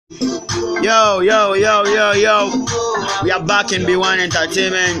Yo. We are back in B1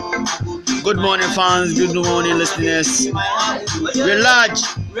 Entertainment. Good morning, fans. Good morning, listeners. We're large.